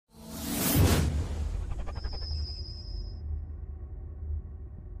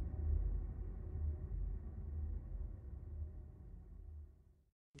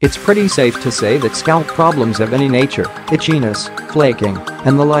It's pretty safe to say that scalp problems of any nature, itchiness, flaking,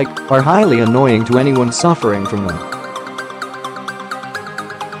 and the like, are highly annoying to anyone suffering from them.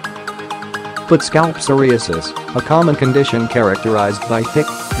 But scalp psoriasis, a common condition characterized by thick,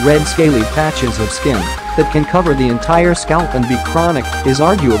 red scaly patches of skin that can cover the entire scalp and be chronic, is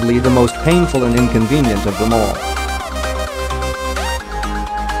arguably the most painful and inconvenient of them all.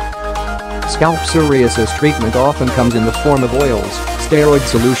 Scalp psoriasis treatment often comes in the form of oils, steroid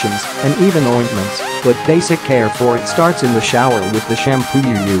solutions, and even ointments, but basic care for it starts in the shower with the shampoo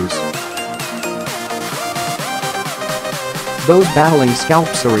you use. Those battling scalp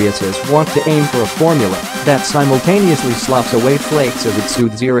psoriasis want to aim for a formula that simultaneously sloughs away flakes as it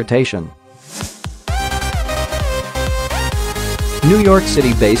soothes irritation. New York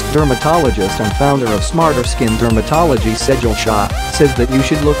City-based dermatologist and founder of Smarter Skin Dermatology Sejal Shah says that you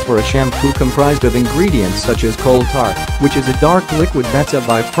should look for a shampoo comprised of ingredients such as coal tar, which is a dark liquid that's a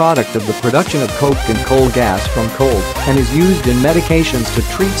byproduct of the production of coke and coal gas from coal and is used in medications to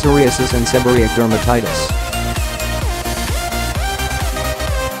treat psoriasis and seborrheic dermatitis.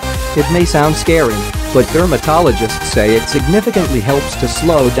 It may sound scary, but dermatologists say it significantly helps to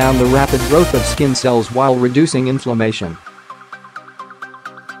slow down the rapid growth of skin cells while reducing inflammation.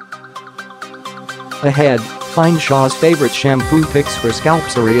 Ahead, find Shah's favorite shampoo picks for scalp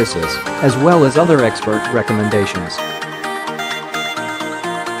psoriasis, as well as other expert recommendations.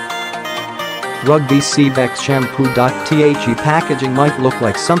 Rugby Sebex shampoo.The packaging might look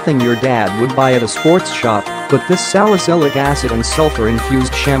like something your dad would buy at a sports shop, but this salicylic acid and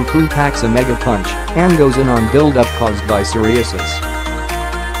sulfur-infused shampoo packs a mega punch and goes in on buildup caused by psoriasis.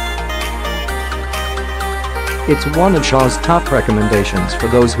 It's one of Shah's top recommendations for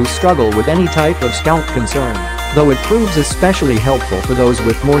those who struggle with any type of scalp concern, though it proves especially helpful for those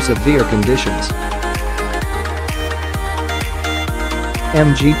with more severe conditions.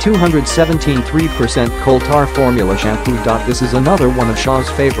 MG 217 3% coal tar formula shampoo. This is another one of Shah's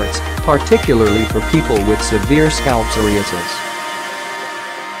favorites, particularly for people with severe scalp psoriasis.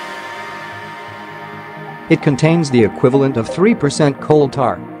 It contains the equivalent of 3% coal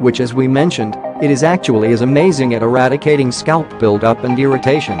tar, which, as we mentioned, it is actually as amazing at eradicating scalp buildup and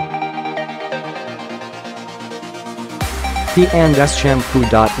irritation. P&S shampoo.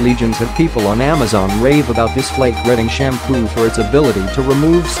 Legions of people on Amazon rave about this flake-redding shampoo for its ability to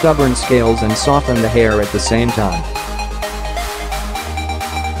remove stubborn scales and soften the hair at the same time.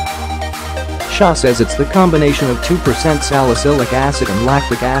 Shah says it's the combination of 2% salicylic acid and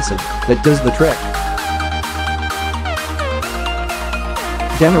lactic acid that does the trick.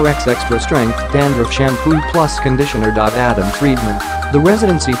 Denerex Extra Strength Dandruff Shampoo Plus Conditioner. Adam Friedman, the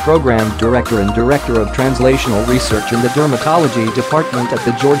residency program director and director of translational research in the dermatology department at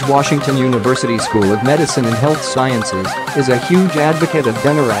the George Washington University School of Medicine and Health Sciences, is a huge advocate of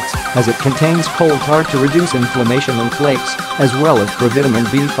Denerex as it contains coal tar to reduce inflammation and flakes, as well as provitamin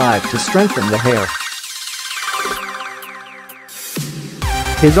B5 to strengthen the hair.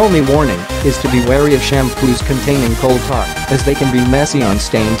 His only warning is to be wary of shampoos containing coal tar, as they can be messy on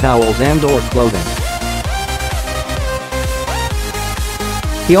stained towels and/or clothing.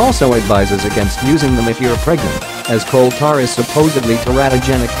 He also advises against using them if you're pregnant, as coal tar is supposedly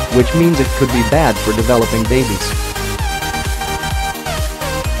teratogenic, which means it could be bad for developing babies.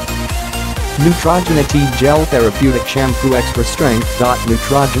 Neutrogena Tea Gel Therapeutic Shampoo Extra Strength.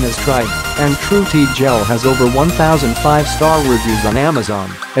 Neutrogena is tried and true tea gel has over 1,000 5-star reviews on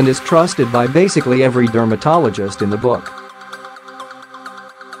Amazon and is trusted by basically every dermatologist in the book.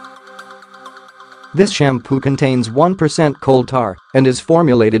 This shampoo contains 1% coal tar and is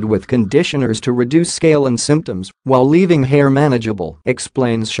formulated with conditioners to reduce scale and symptoms while leaving hair manageable,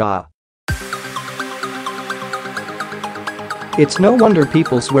 explains Shah. It's no wonder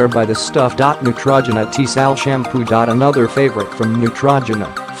people swear by this stuff. Neutrogena Tea Sal Shampoo. Another favorite from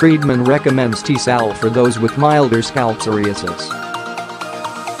Neutrogena, Friedman recommends tea sal for those with milder scalp psoriasis.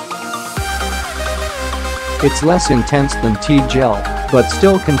 It's less intense than tea gel, but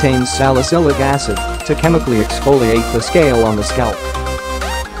still contains salicylic acid to chemically exfoliate the scale on the scalp.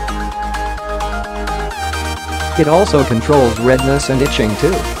 It also controls redness and itching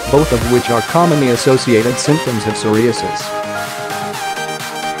too, both of which are commonly associated symptoms of psoriasis.